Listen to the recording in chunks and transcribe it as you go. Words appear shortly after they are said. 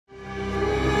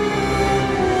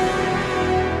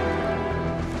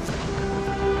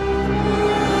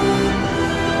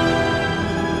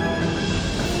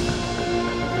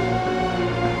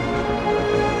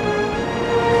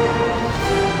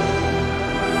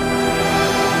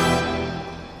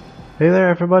Hey there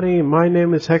everybody, my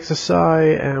name is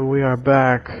HexerPsy and we are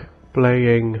back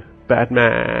playing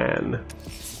Batman.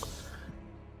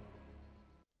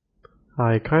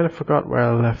 I kind of forgot where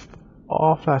I left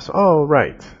off last. Oh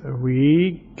right,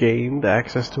 we gained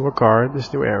access to a car in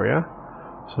this new area.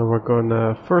 So we're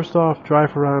gonna first off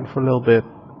drive around for a little bit,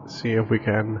 see if we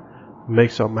can make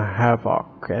some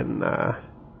havoc and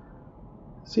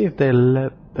see if they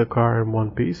let the car in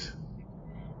one piece.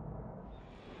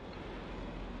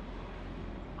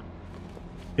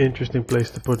 Interesting place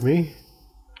to put me.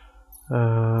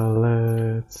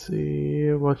 Let's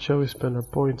see, what shall we spend our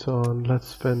points on? Let's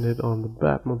spend it on the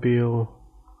Batmobile.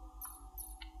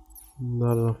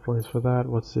 Not enough points for that.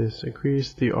 What's this?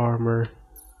 Increase the armor.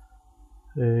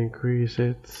 Increase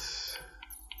it.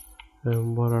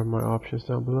 And what are my options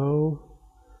down below?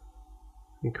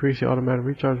 Increase the automatic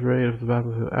recharge rate of the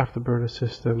Batmobile afterburner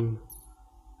system.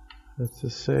 That's the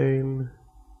same.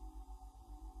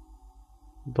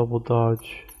 Double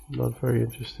dodge, not very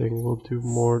interesting. We'll do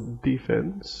more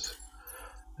defense,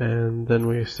 and then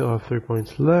we still have 3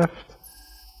 points left.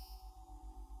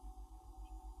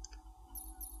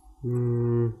 I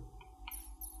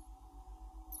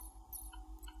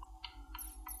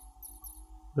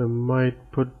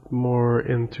might put more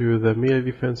into the melee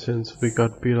defense since we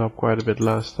got beat up quite a bit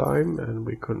last time and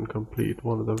we couldn't complete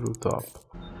one of the rooftop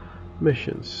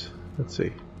missions. Let's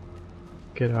see.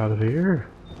 Get out of here.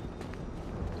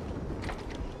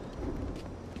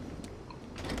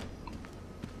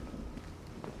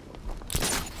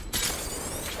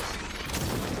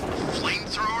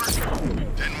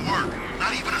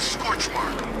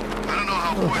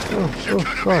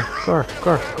 Car,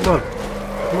 come on.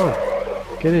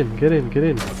 Get in.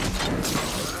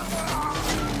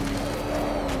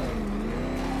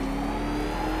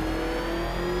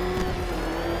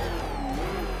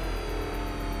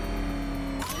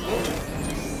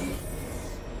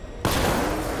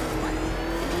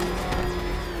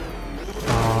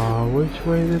 Which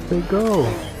way did they go?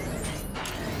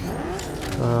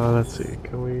 Let's see,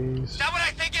 can we... Is that what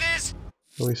I think it is?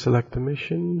 Can we select the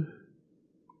mission?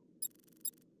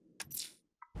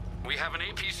 We have an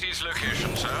APC's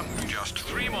location, sir. Just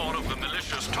 3 more of the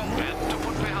malicious top men to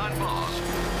put behind bars.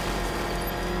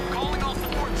 Calling all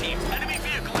support teams. Enemy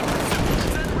vehicle in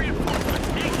pursuit. Send reinforcements.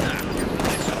 ASAP.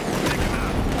 Take him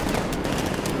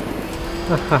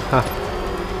out.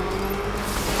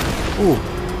 Ooh.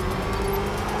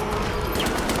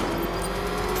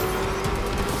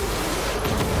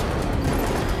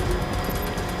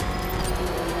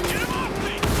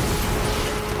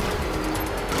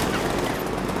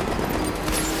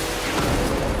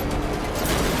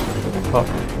 Up.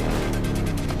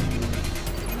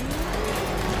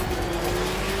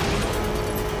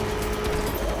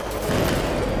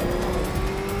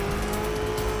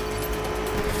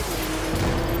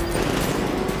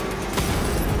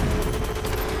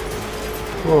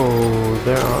 Whoa,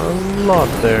 there are a lot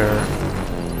there.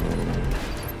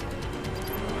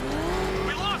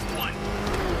 We lost one.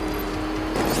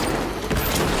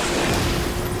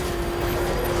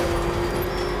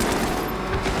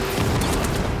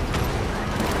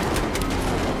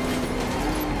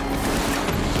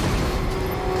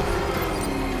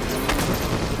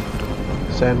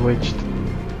 Sandwiched.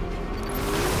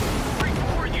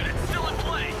 Units still in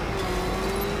play.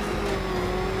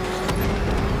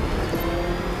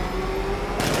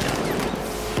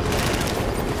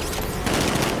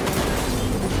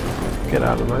 Get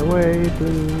out of my way,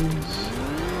 please.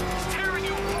 Tearing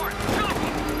you apart.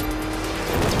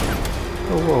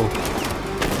 Oh, whoa.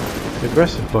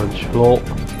 Aggressive bunch. Lol.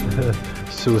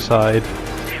 Suicide.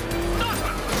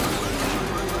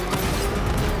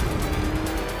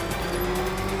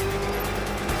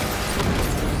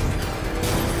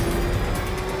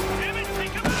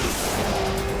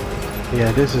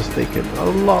 Yeah, this is taking a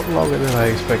lot longer than I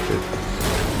expected.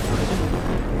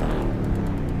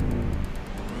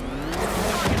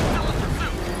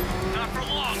 Not for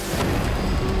long.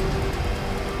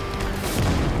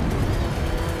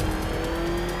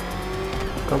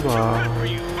 Come on.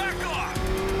 Back off.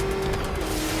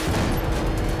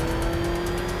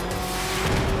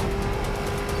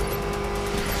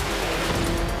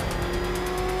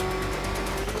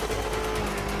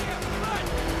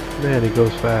 Man, he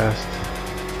goes fast.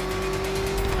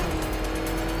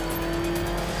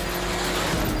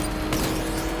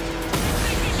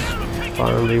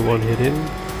 Finally one hit in.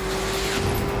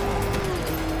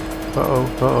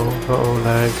 Uh-oh,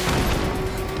 lag.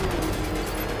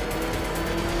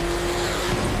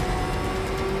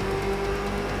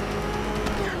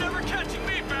 You're never catching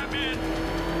me, Batman.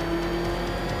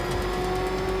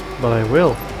 But I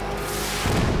will.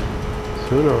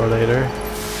 sooner or later.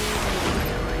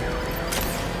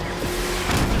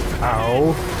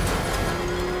 Ow.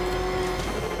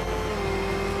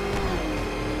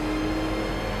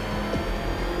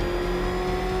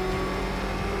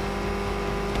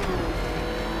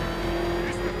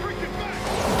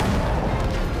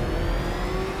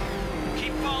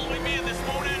 Keep following me and this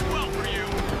won't end well for you.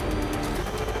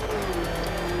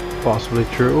 Possibly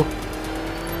true.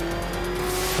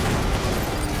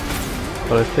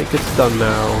 But I think it's done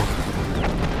now.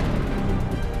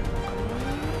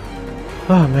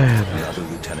 Oh man. Another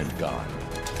lieutenant gone.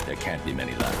 There can't be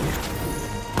many left.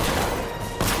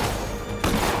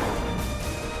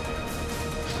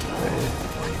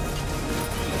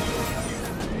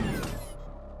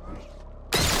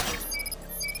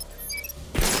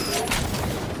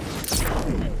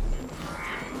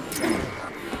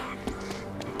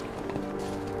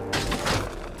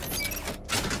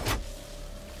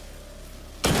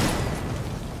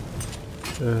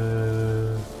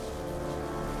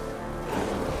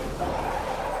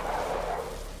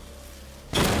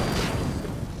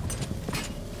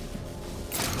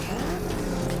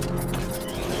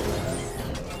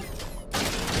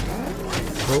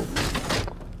 Oh,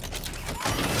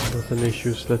 nothing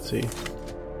issues. Let's see.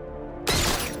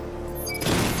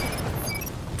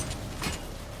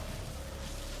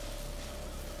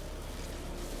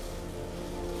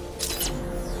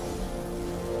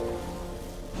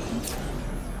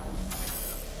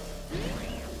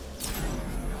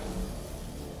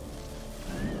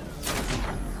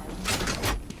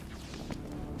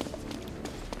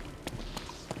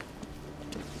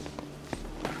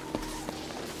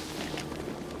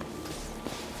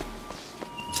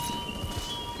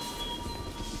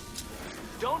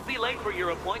 Don't be late for your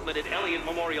appointment at Elliott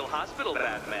Memorial Hospital,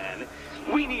 Batman.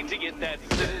 We need to get that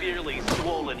severely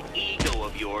swollen ego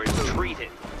of yours treated.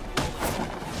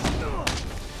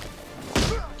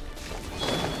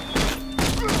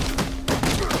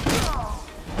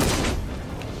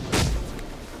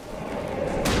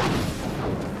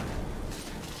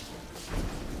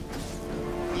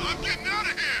 I'm getting out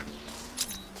of here!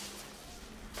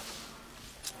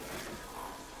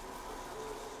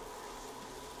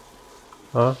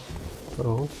 Huh?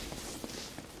 Oh.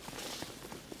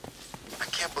 I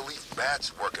can't believe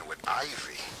Bat's working with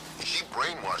Ivy. She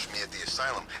brainwashed me at the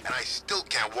asylum, and I still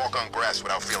can't walk on grass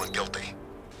without feeling guilty.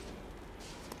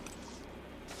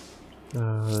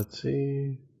 Let's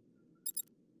see.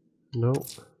 Nope.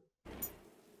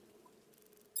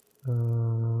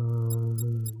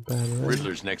 Batman.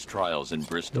 Riddler's next trial's in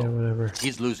Bristol. Yeah, whatever.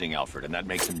 He's losing Alfred, and that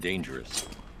makes him dangerous.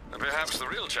 Perhaps the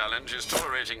real challenge is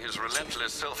tolerating his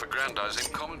relentless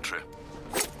self-aggrandizing commentary.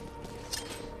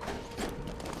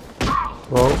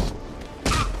 Well.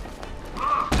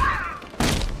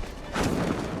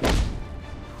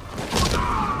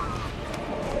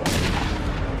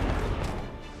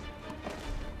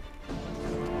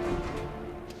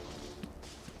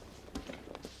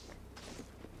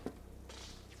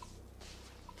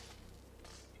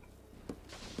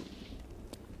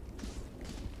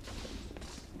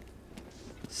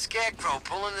 Scarecrow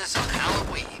pulling this on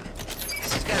Halloween.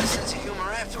 Guess he's got a sense of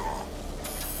humor after all.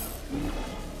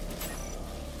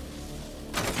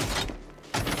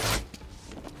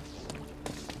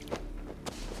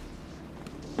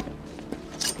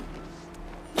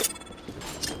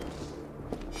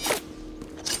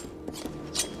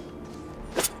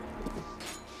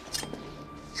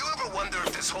 You ever wonder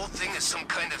if this whole thing is some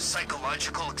kind of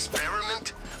psychological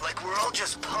experiment? Like we're all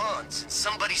just pawns in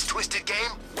somebody's twisted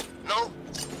game? No?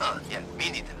 Huh, yeah,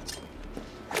 me neither.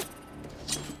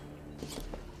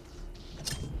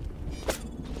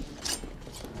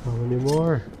 How many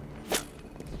more?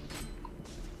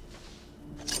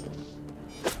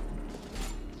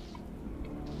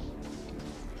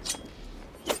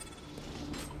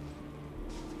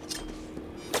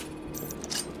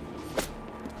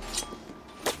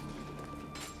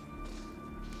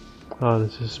 Oh,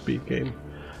 this is a speed game.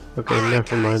 Okay,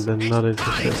 never mind then, not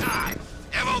interested.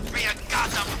 There won't be a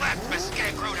goddamn left for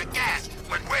Scarecrow to gas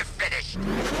when we're finished.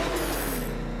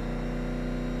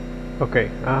 Okay,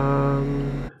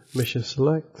 mission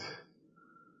select.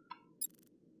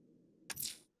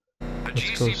 A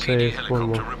Let's go GCPD save one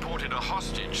helicopter more. reported a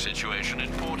hostage situation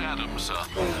in Port Adams, sir.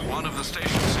 One of the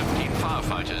station's 17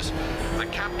 firefighters. The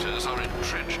captors are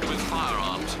entrenched with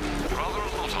firearms, rather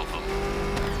a lot of them.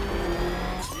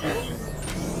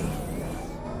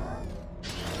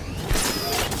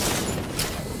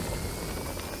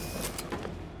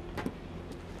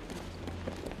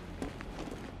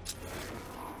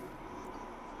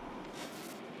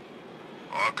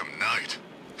 Arkham Knight.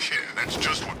 Yeah, that's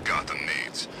just what Gotham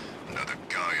needs. Another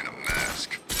guy in a mask.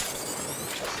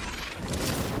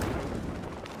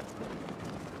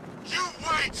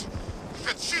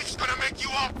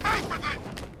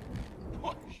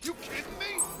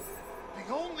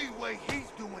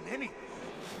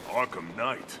 Arkham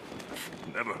Knight.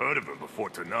 Never heard of him before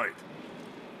tonight.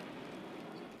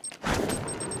 I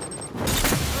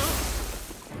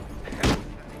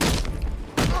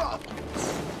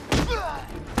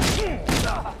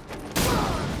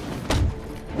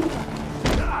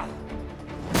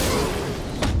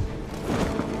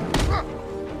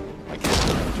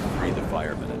can't free the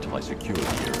firemen until I secure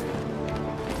the area.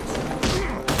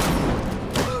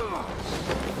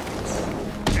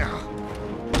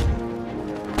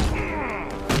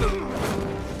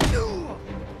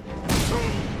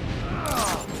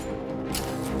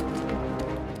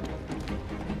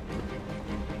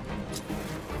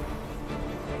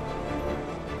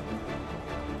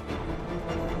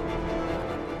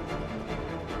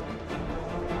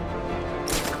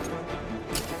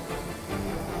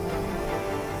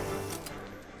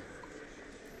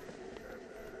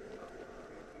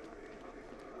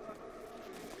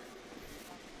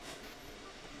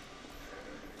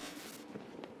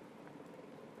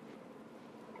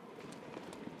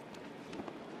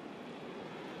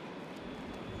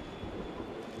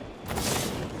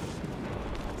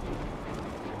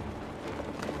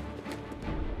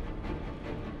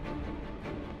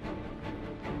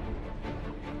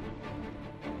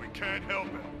 Can't help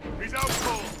him. He's out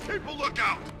cold. Keep a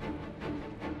lookout.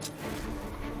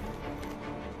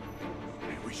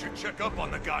 Hey, we should check up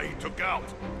on the guy he took out.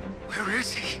 Where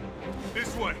is he?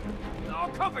 This way. I'll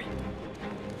cover you.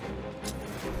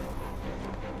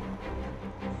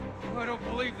 I don't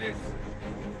believe this.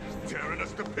 He's tearing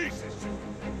us to pieces.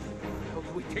 How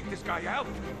do we take this guy out?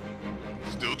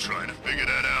 Still trying to figure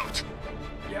that out.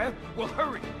 Yeah? Well,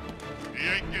 hurry. He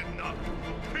ain't getting up.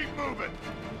 Keep moving.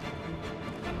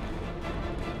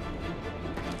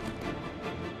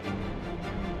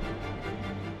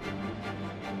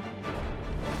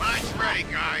 Mine's ready,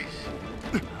 guys.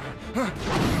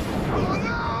 Oh,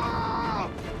 no!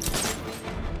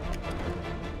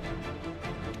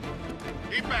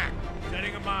 Keep back.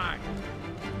 Setting a mine.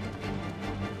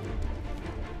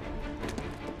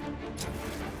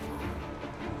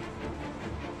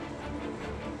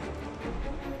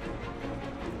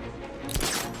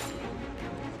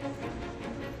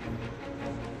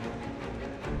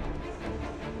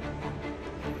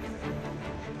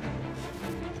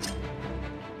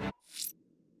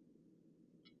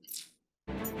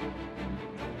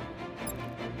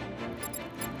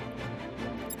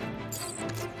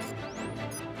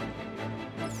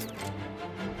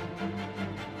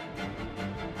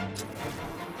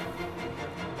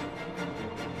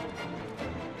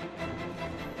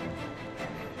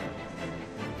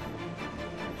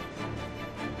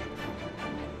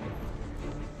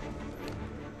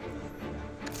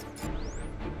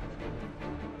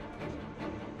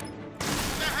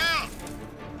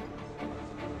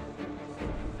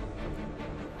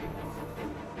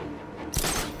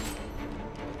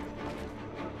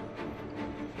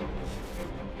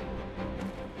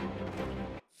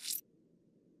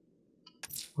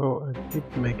 Oh, I keep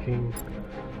making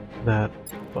that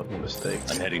button mistake.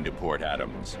 I'm heading to Port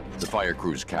Adams. The fire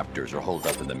crew's captors are holed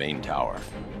up in the main tower.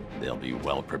 They'll be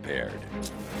well prepared.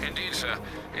 Indeed, sir.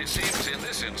 It seems in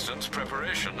this instance,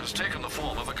 preparation has taken the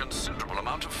form of a considerable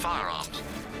amount of firearms.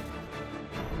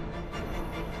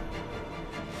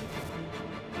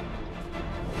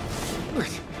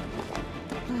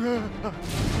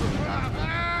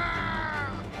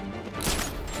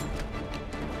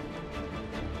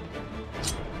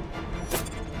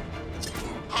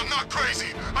 I'm not crazy.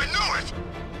 I knew it.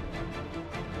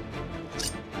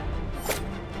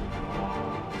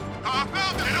 I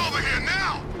found it. Get over here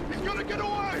now. He's gonna get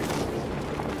away.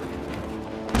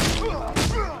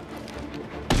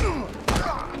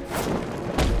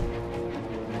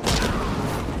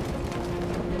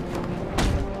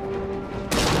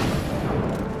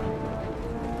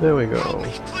 There we go. Help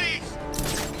me, please.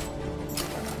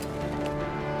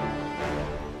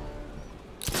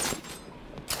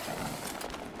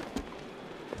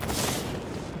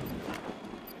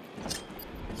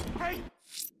 Hey,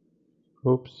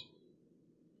 Oops.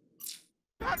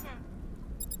 Batman.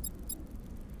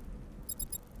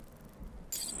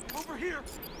 Over here.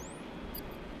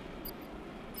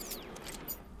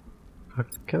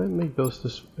 Can I make those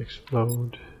just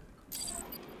explode?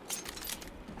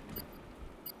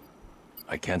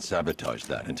 I can't sabotage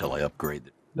that until I upgrade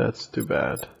it. That's too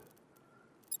bad.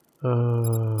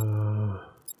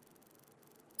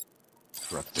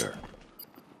 Disruptor.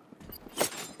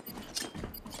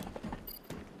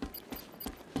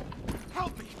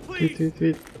 Help me, Tweet, please. tweet,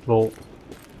 tweet. Lol.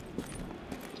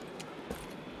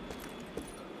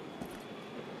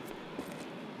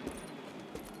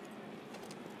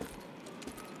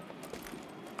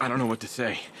 I don't know what to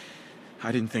say.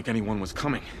 I didn't think anyone was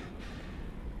coming.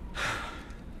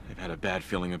 I've had a bad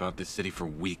feeling about this city for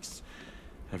weeks,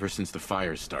 ever since the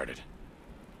fires started.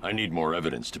 I need more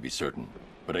evidence to be certain,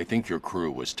 but I think your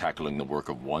crew was tackling the work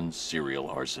of one serial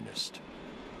arsonist.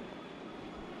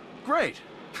 Great!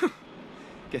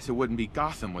 Guess it wouldn't be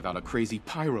Gotham without a crazy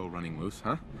pyro running loose,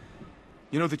 huh?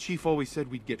 You know, the chief always said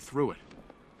we'd get through it.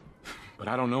 But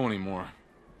I don't know anymore.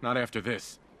 Not after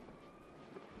this.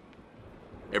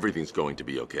 Everything's going to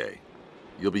be okay.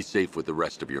 You'll be safe with the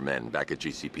rest of your men back at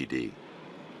GCPD.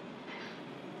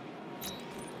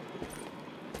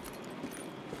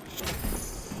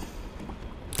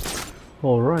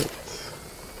 Alright.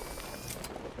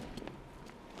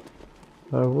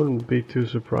 I wouldn't be too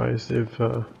surprised if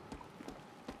the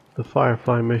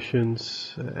Firefly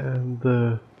missions and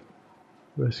the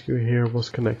rescue here was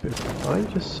connected. I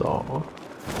just saw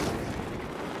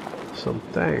some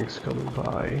tanks coming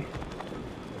by.